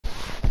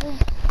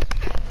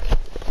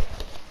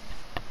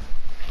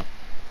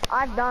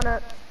I've done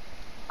it.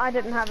 I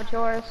didn't have a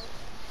choice.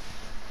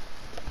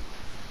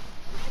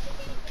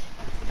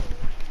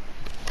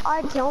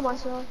 I'd kill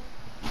myself.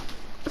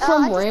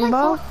 From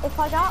Rainbow? If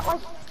I got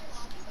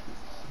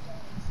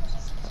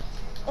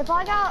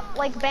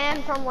like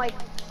banned from like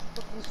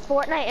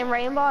Fortnite and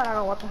Rainbow, I don't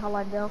know what the hell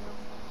I'd do.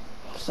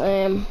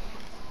 Same.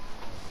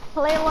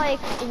 Play like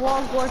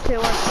World War II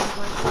or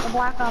something. The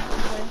Black Ops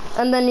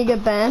 3. And then you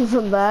get banned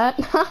from that.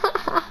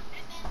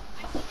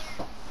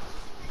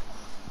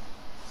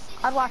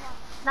 I'd watch,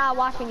 not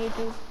watching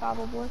YouTube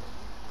probably.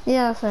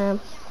 Yeah, same.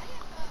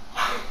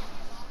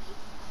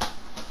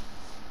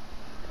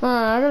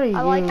 I gotta use.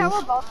 I like how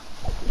we're both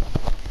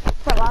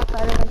quite a lot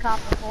better than Cop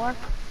before.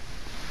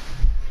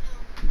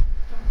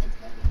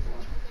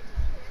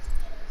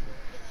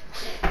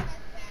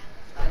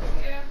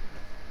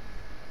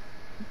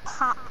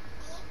 Pop.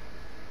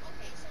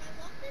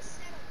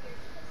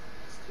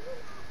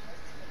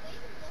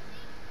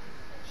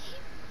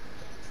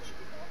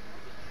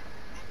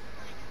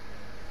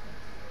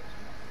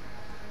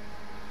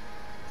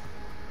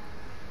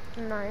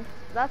 Nice.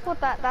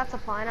 That's a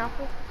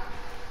pineapple.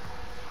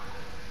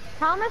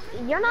 Thomas,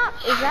 you're not,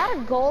 is that a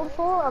gold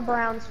 4 or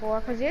bronze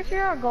 4? Because if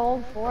you're a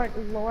gold 4,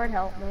 Lord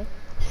help me.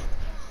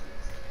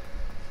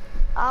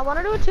 I want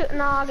to do a 2,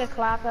 no, I'll get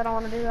clapped, I don't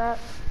want to do that.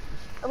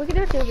 We can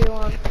do a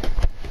 2v1.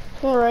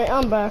 Alright,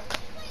 I'm back.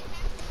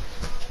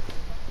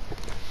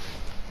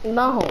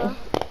 No.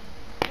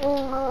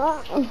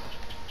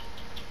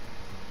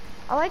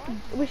 I like,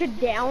 we should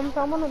down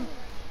someone and...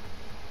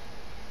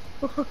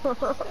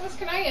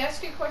 Can I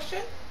ask you a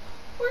question?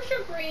 Where's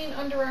your green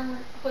Under Armour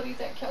hoodie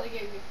that Kelly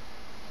gave you?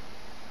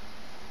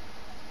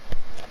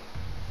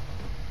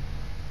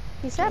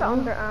 He said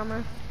Under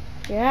Armour.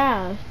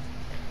 Yeah.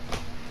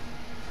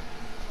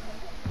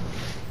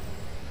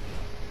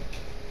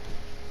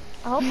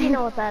 I hope you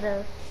know what that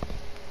is.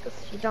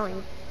 Because you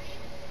don't.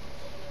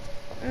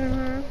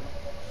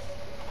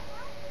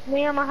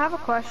 Liam, I have a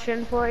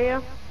question for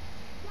you.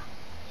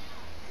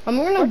 I'm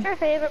What's gonna your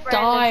favorite brand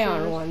die of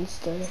on shoes?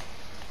 Wednesday.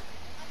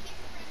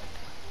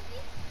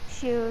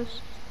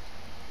 Shoes.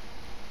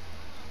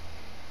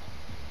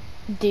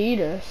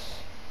 Adidas.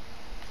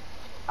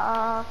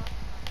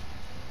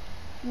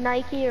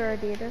 Nike or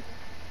Adidas?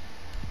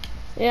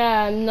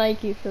 Yeah,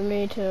 Nike for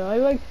me too. I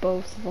like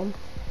both of them.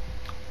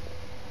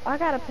 I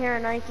got a pair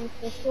of Nikes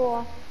for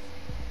school.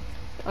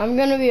 I'm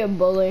gonna be a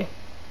bully.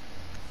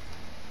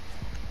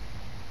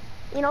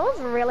 You know what's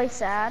really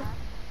sad?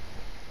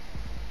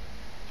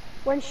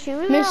 When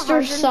shoes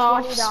Mr. are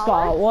Soft $120,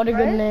 Spot, what a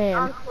good right, name.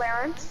 on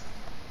clearance.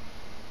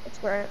 It's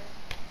great.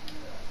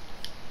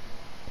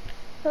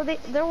 So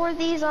there were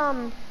these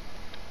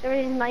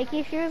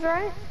Nike shoes,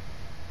 right?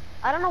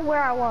 I don't know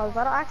where I was.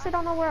 I actually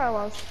don't know where I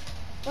was.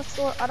 What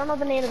store? I don't know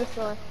the name of the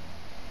store.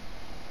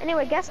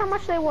 Anyway, guess how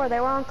much they were? They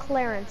were on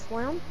clearance.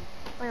 Well,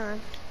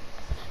 clearance.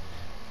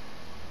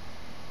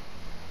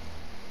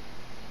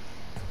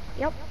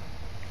 Yep,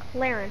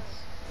 clearance.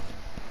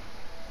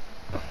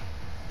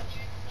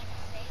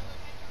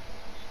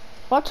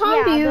 What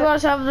time do you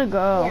guys have to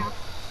go? Yeah.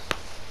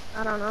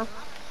 I don't know.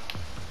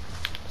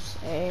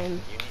 Same.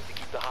 You need to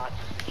keep the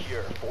hostages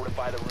secure.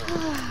 Fortify the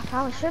room.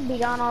 Probably should be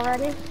gone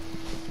already.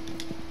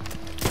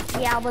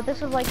 Yeah, but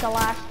this is like the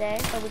last day,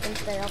 so we can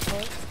stay up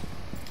late.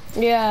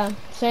 Yeah,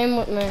 same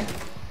with me.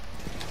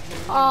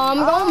 I'm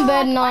going to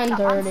bed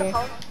 9:30.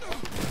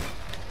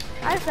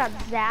 I just got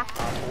zapped.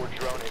 Op 4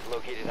 drone has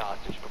located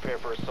hostage. Prepare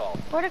for assault.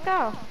 Where'd it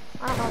go?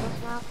 I don't know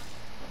this map.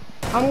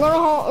 I'm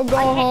gonna go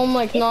home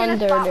like It's in a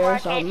spot 9:30 where or I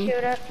can't something.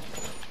 shoot it.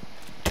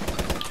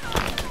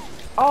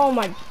 Oh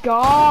my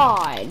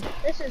god.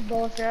 This is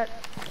bullshit.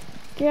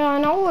 Yeah, I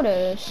know it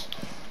is.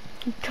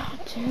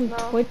 Goddamn No.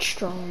 Twitch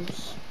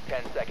drones.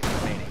 10 seconds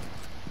remaining.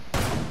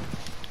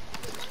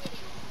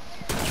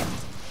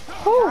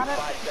 Oh. Got it.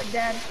 5 seconds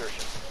Dead.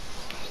 insertion.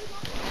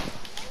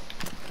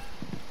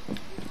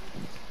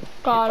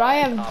 God, I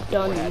have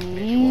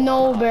done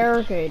no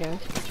barricading.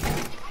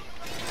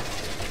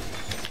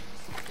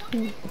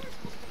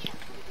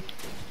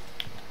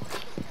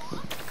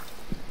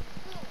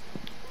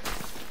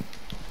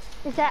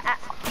 Is that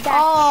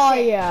Oh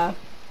sick. yeah,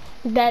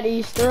 that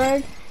Easter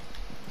egg.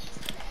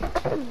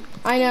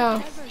 I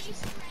know.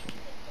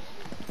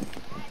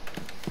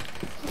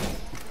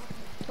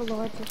 Oh,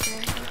 Lord, this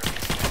one.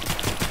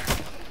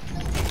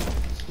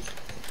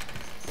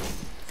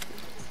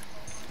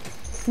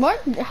 What?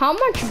 How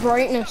much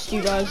brightness do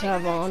you guys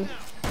have on?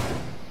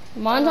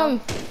 Mine's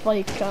on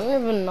like I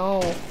don't even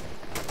know.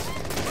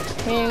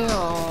 Hang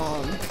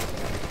on.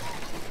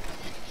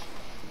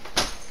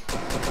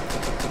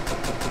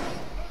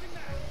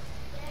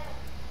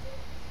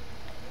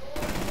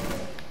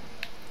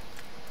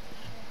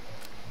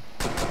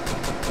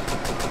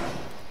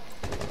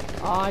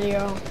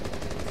 Audio.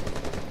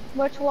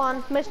 Which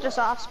one? Mr.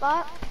 Soft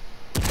Spot?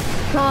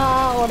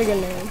 Ah, what a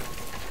good name.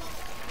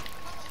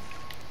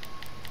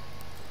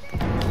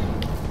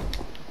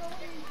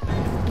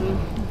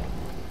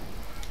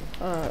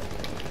 Alright.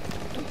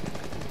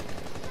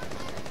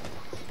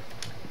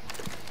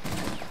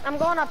 I'm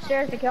going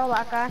upstairs to kill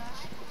that guy.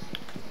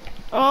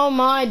 Oh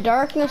my,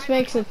 darkness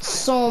makes it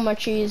so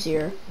much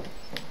easier.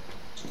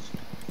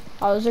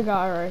 Oh, there's a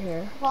guy right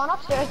here. I'm going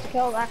upstairs to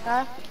kill that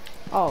guy.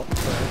 Oh.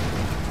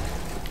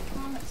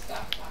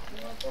 Stop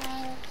talking like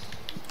that.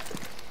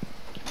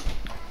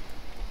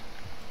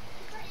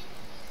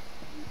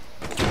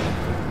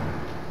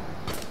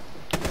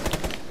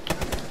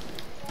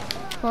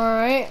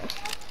 Alright.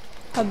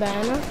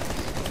 Havana.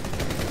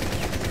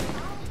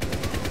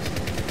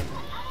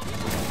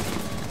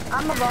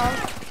 I'm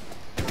above.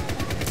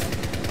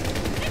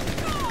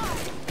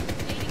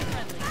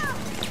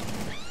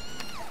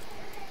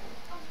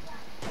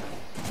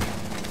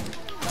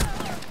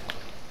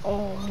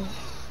 Oh.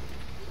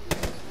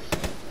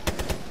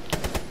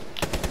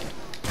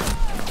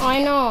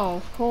 I know,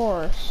 of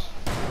course.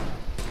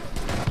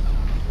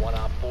 1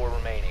 op 4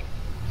 remaining.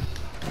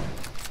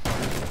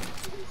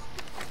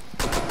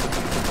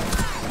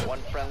 1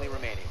 friendly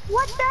remaining.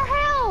 What the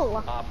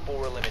hell? Op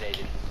 4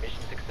 eliminated.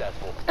 Mission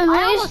successful. At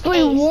I least almost we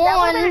aced. That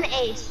won. wasn't an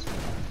ace.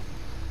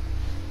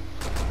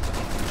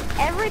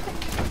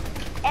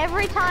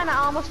 Every time I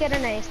almost get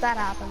an ace, that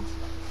happens.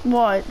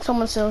 What?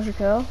 Someone steals your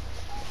kill?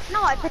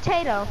 No, I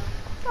potato.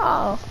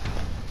 Oh.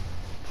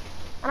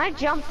 And I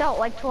jumped out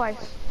like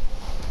twice.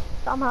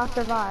 Somehow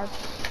survived.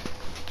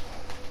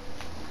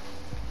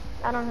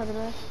 I don't know who to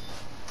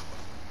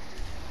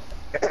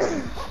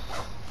do.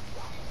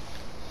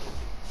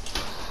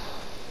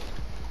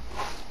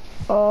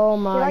 Oh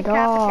You my like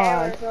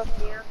god. cafeterias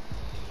over here?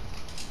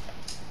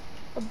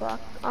 The buck.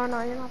 Oh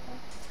no, you're not there.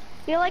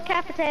 You like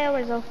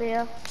cafeterias over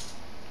here?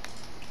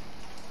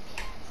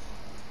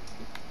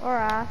 Or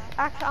Ash?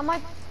 Actually, I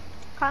might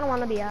kind of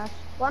want to be Ash.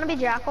 Want to be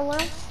Jackal, Lou?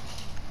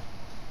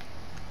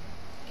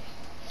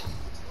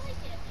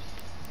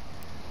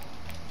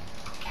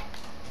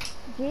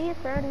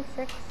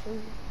 G36C.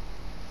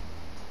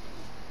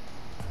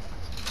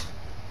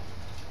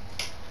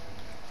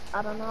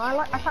 I don't know.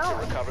 I kind of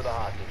like. Recover the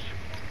hostage.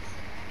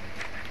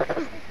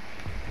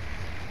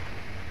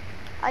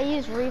 I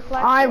use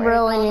reflex. I rate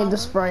really on need them.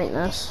 this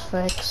brightness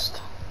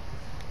fixed.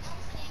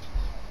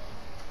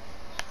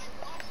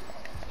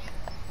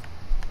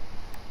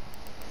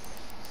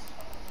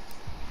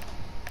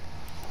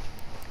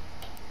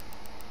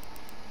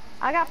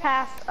 I got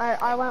past.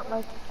 I went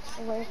like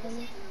away from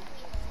him.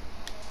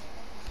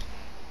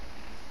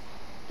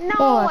 No,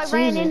 Oh, I that's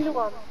ran easy. into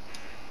him.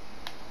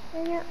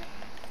 Dang it.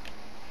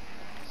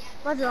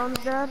 My drone's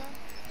dead.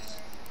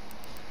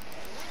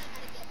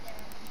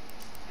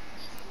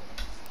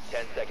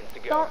 10 seconds to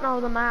go. Don't know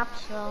the map,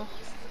 so.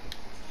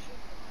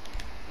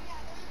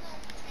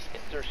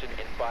 Insertion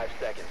in 5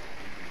 seconds.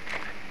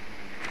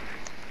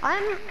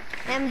 I'm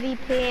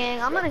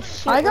MVPing. I'm gonna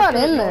shoot. I got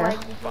with in the there.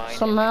 legs. Find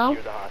Somehow. and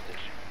secure the hostage.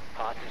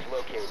 Hostage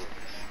located.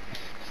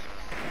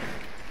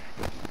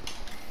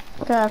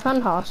 Okay, I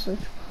found hostage.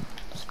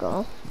 Let's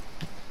go.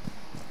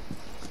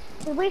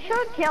 We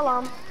should kill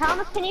him.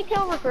 Thomas, can you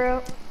kill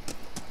Recruit?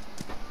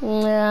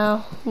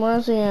 Yeah,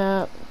 where's he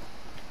at?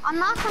 I'm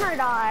not gonna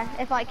die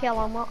if I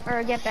kill him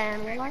or get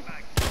banned, will I?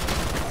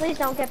 Please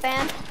don't get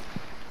banned.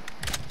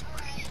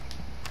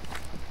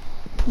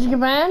 Did you get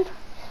banned?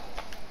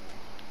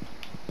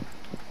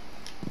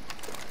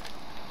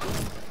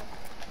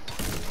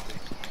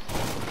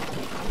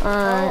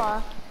 Alright.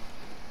 Oh,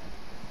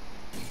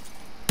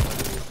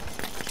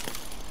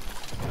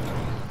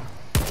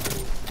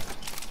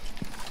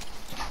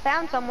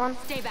 found someone.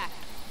 Stay back.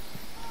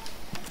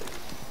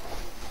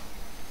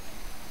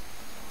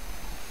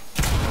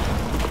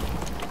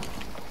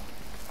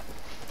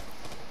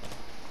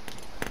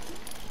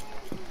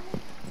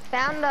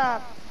 Found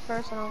a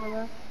person over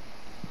there.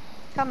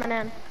 Coming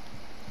in.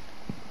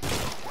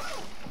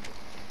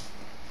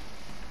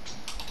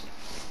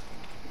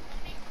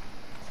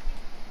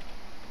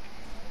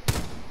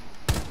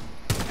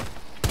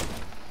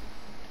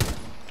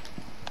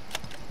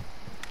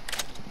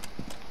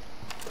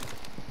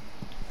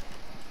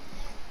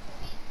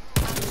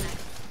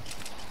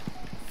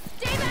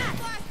 Stay back.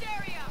 Blast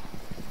area.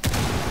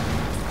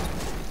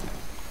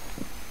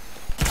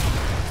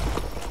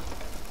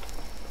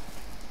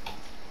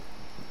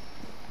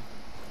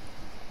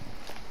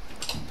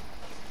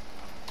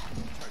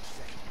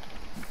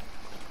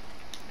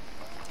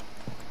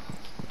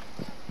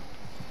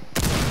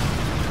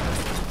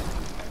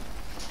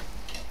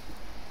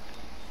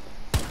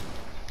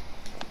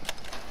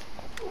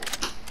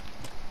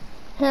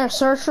 Here,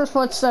 search for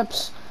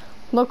footsteps.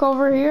 Look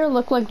over here,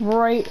 look like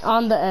right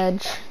on the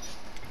edge.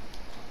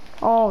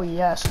 Oh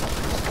yes. You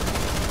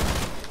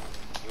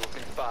have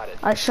been spotted.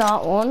 I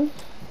shot one.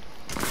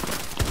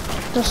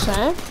 Just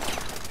saying.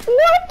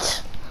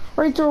 What?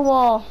 Right through a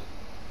wall.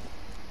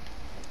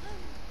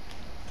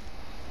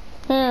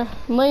 Here,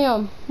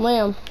 Liam.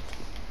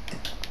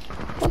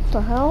 What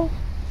the hell?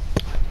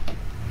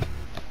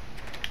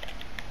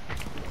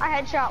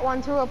 I headshot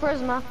one through a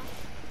Prisma.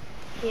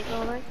 Keep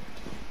moving.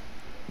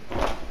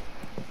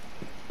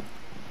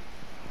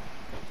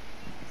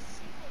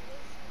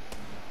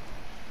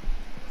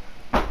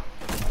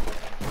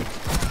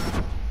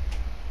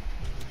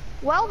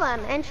 Well then,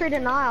 entry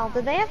denial.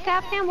 Did they have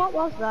cap cam? What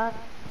was that?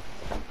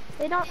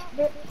 They don't,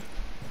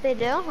 they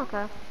do?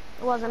 Okay.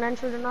 It wasn't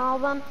entry denial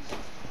then.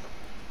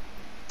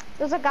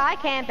 There's a guy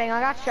camping, I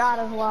got shot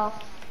as well.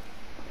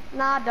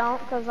 Nah, don't,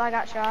 cause I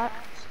got shot.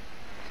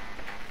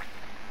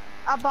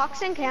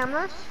 Boxing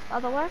cameras,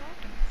 other way,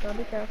 so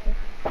be careful.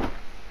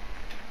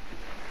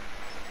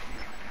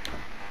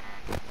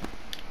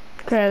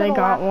 Okay, they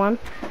got one.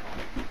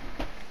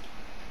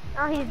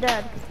 Oh, he's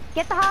dead.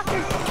 Get the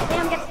hostage.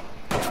 Damn, get.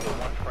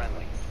 One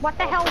friendly. What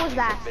the hell was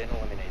that? Been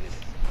eliminated.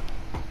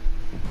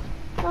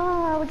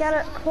 Oh, we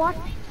gotta clutch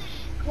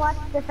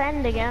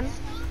defend again.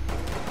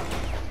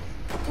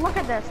 Look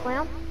at this,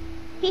 Liam.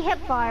 He hip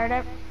fired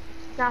it.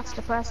 That's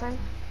depressing.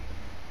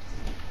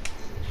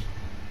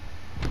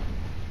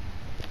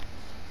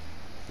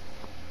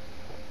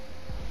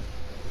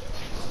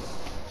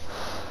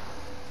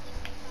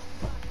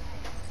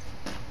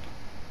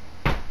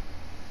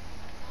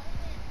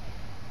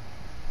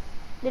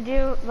 Did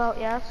you vote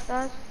yes,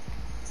 guys?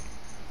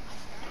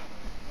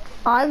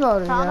 I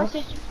voted Thomas,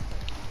 yes.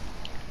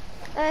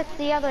 it's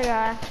the other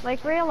guy.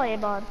 Like, really,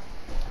 bud.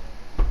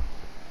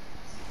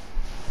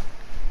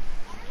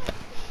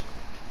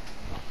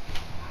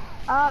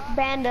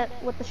 Bandit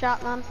with the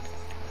shotgun.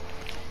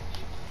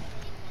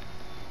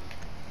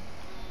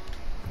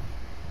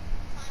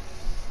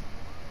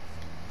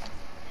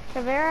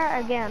 Caveira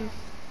again.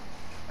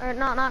 Or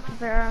not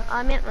Caveira.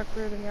 I meant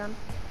recruit again.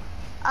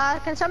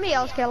 Can somebody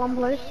else kill him,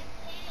 please?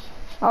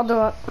 I'll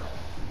do it.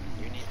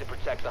 You need to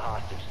protect the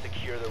hostage.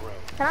 Secure the room.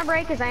 Can I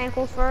break his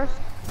ankles first?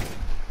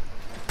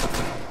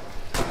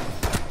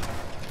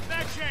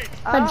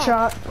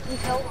 Headshot. He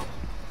killed him.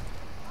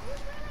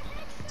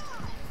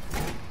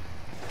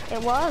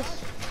 It was.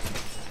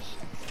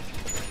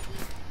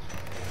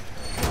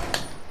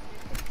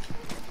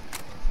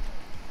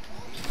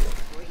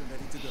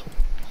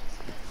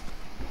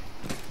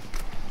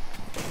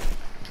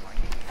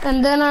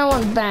 And then I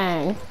went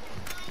bang.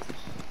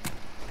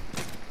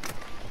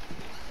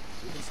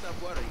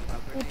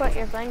 You put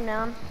your thing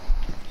down.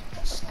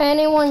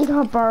 Anyone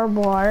got barbed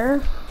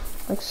wire?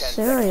 Like,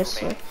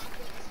 seriously.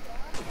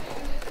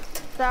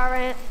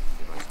 Sorry.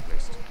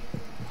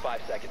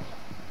 5 seconds.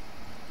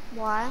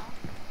 Why?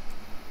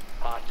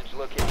 Hostage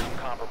location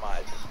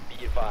compromised.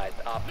 Be advised,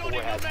 Op 4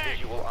 has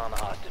visual on the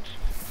hostage.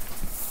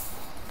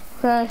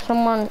 Okay,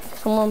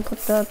 someone put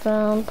that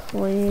down,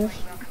 please.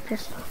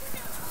 Just...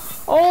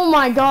 Oh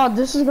my god,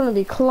 this is gonna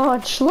be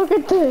clutch. Look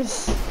at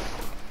this.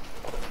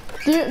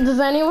 Dude, does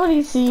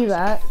anybody see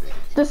that?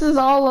 This is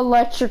all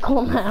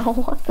electrical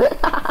now.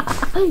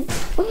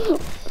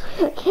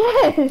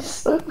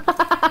 Yes.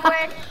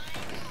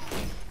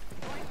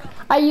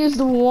 I used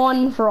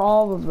one for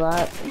all of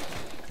that.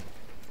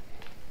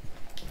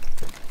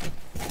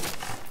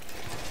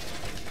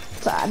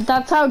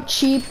 That's how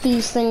cheap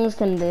these things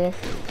can be.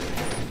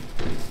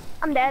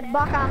 I'm dead.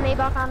 Buck on me,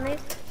 buck on me.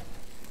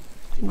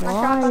 My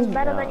shotgun's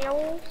better than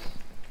yours.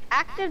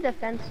 Active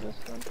defense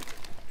system.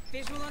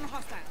 Visual on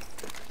hostile.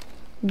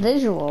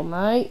 Visual,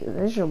 mate.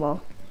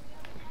 Visual.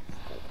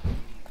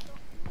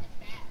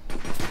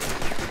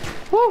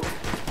 Woo.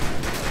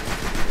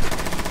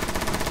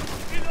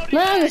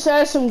 Man, this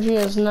SMG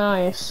is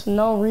nice.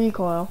 No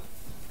recoil.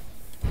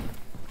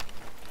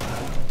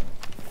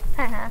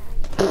 Haha.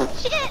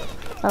 Shit!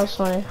 That was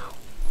funny.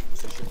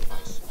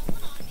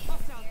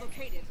 Hostile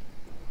located.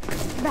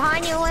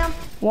 Behind you, Liam.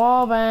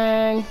 Wall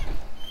bang.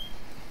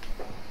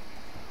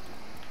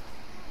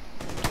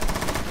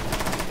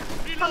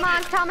 Come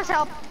on, Thomas,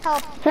 help,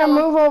 help. Here,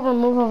 move over,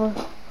 move over.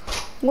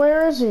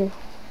 Where is he?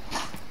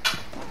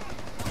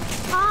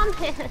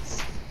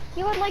 Thomas,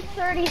 you had like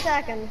 30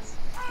 seconds.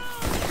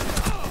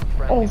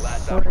 Friendly, Oh,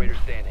 last fuck. operator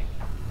standing.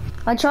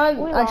 I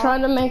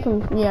tried to make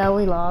him. Yeah,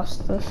 we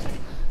lost this.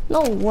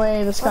 No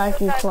way, this guy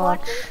can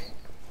clutch.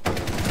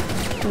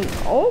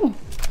 Oh.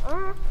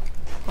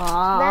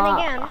 Then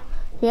again,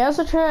 He has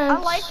a chance.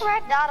 I like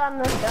red dot on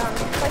this gun.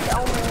 It's like the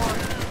only one.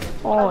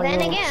 Oh, then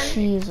you again.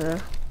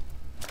 cheeser.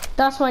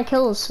 That's my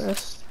kill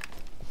assist.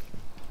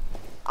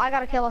 I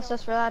got a kill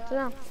assist for that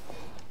too.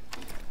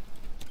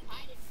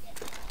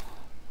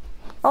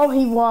 Oh,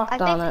 he walked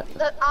I on it.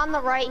 think on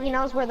the right, he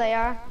knows where they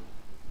are.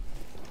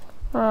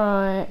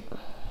 Alright.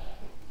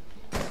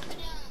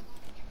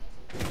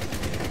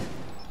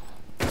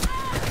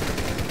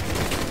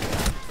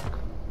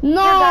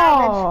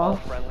 No!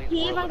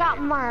 He even got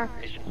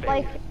marked.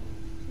 Like,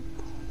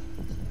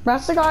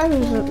 That's the guy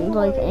who's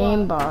like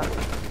aimbot.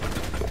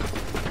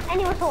 and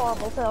he was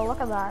horrible too.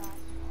 Look at that.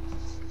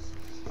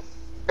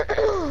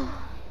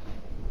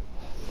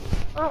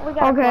 Oh, we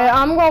got Okay,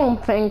 I'm going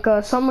pink.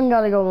 Someone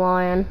gotta go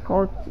lion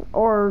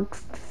or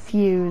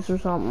fuse or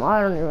something.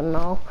 I don't even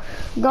know.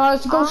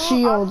 Guys, go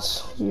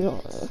shields.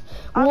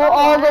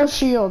 All those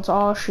shields,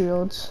 all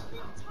shields.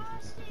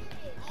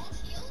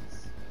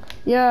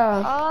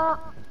 Yeah.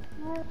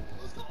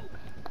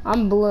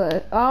 I'm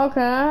blue.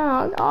 Okay,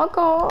 I'll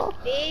go.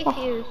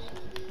 Defuse.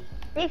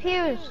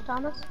 Defuse,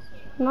 Thomas.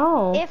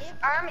 No. If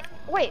army,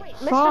 wait,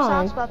 Mr.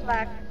 Fine. Softspot's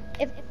back.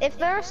 If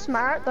they're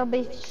smart, they'll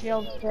be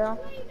shields too.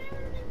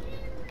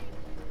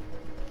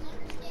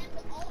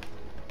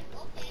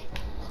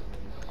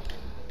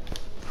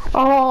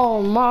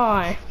 Oh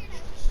my.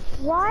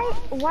 Why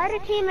do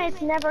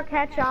teammates never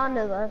catch on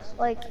to this?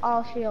 Like,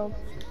 all shields.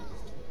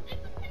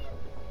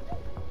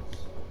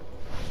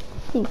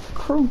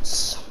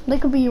 Recruits. They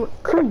could be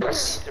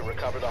recruits. To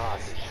recover the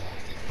hostage.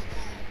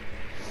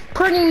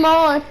 Pretty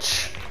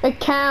much. It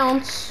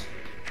counts.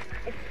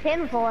 It's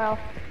tinfoil.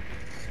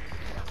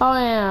 Oh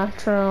yeah,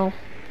 true.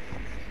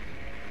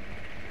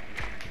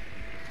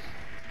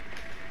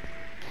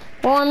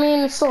 Well, I mean,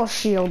 it's still a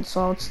shield,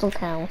 so it still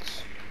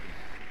counts.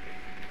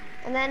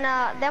 And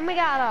then we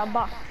got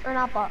Buck, or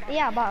not Buck,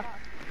 yeah, Buck.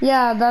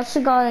 Yeah, that's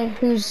the guy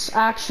who's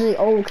actually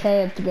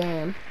okay at the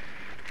game.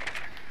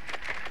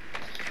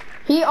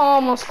 He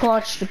almost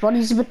clutched it, but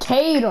he's a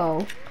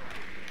potato.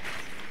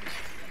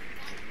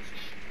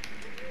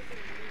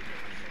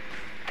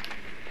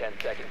 10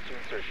 seconds to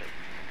insertion.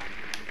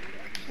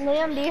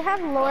 Liam, do you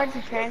have Lord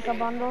Tachanka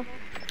bundle?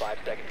 5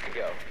 seconds to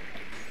go.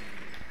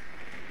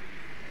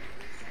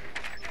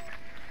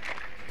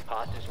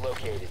 Hostage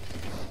located.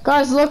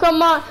 Guys, look at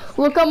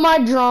my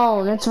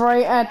drone. It's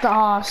right at the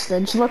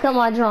hostage. Look at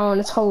my drone.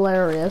 It's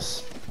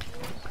hilarious.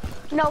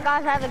 No,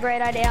 guys, I have a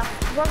great idea.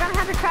 We're gonna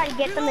have to try to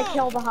get them to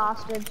kill the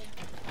hostage.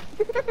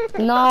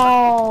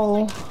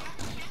 No.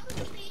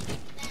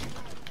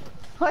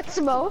 Put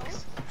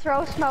smokes,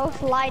 throw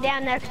smokes, lie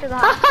down next to the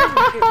hostage and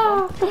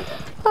shoot them.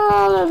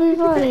 Oh, that'd be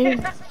funny.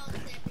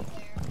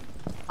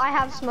 I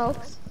have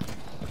smokes.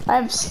 I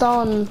have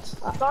stuns.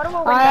 Go to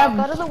a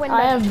window, go to the window.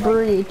 I have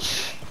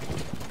breach.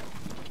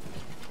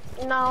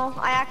 No,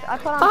 I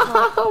put on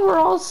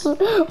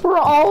smoke. we're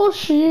all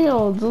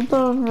shields. What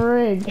the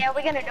frig? Yeah,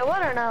 we gonna do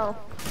it or no?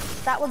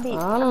 That would be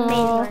I don't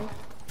amazing.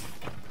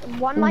 know.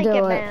 One might Do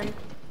get it. banned.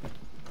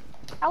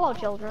 Hello,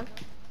 children.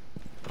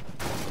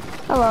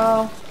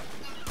 Hello.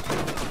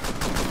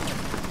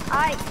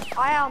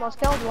 I almost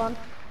killed one.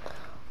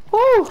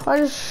 Oh, I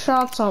just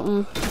shot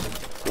something.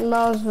 And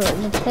that was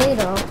a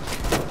potato.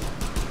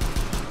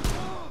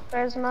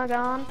 Where's my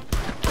gun?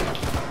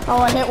 Oh,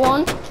 I hit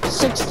one.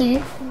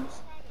 60.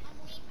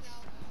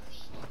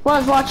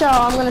 Buzz, watch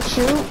out. I'm gonna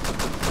shoot.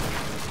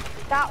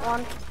 Got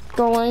one.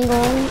 Going.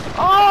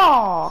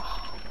 Oh!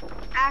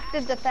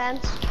 Active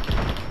defense.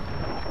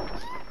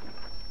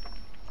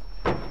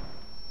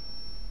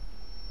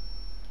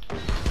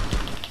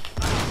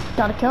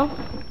 Got a kill.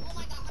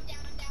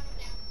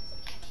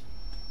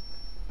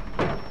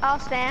 I'll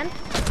stand.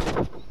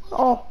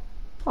 Oh,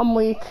 I'm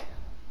weak.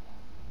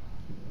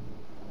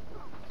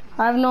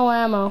 I have no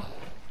ammo.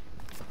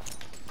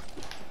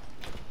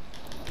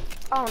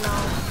 Oh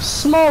no.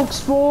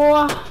 Smokes,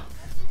 boy.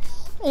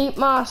 Eat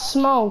my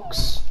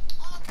smokes.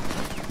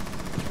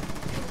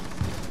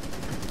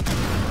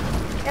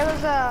 It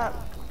was a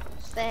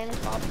thing.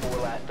 Op 4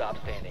 last stop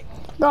standing.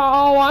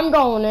 Oh, I'm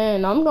going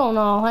in. I'm going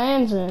all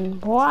hands in,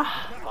 boy.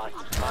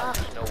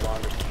 Hostage no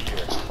longer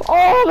secure.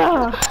 Oh,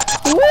 no.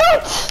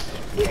 What?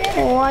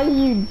 Why do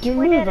you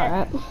do did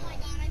that?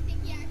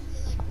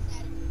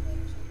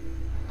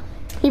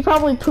 He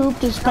probably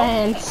pooped his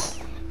pants.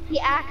 He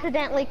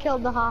accidentally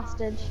killed the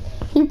hostage.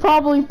 He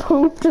probably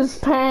pooped his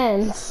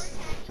pants.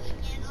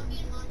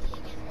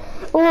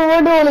 Oh,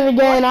 we're doing it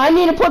again. I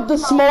need to put the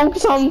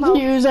smokes on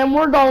fuse and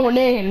we're going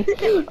in.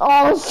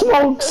 All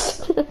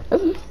smokes.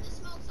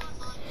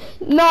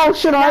 No,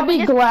 should I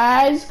be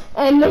glad?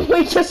 And then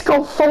we just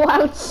go full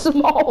out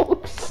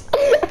smokes.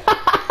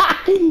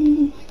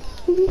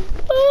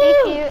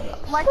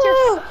 Let's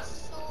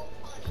just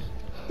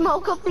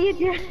smoke up the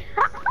agenda.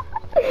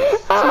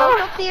 Smoke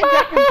up the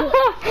agenda.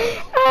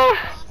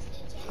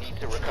 Need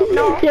to recover.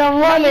 No. Yeah,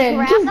 run in.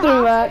 Grab Just the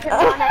do that. hostage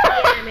and run at the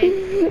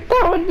enemy.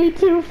 That would be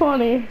too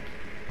funny.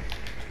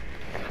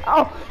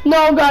 Oh,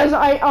 no, guys,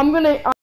 I'm gonna...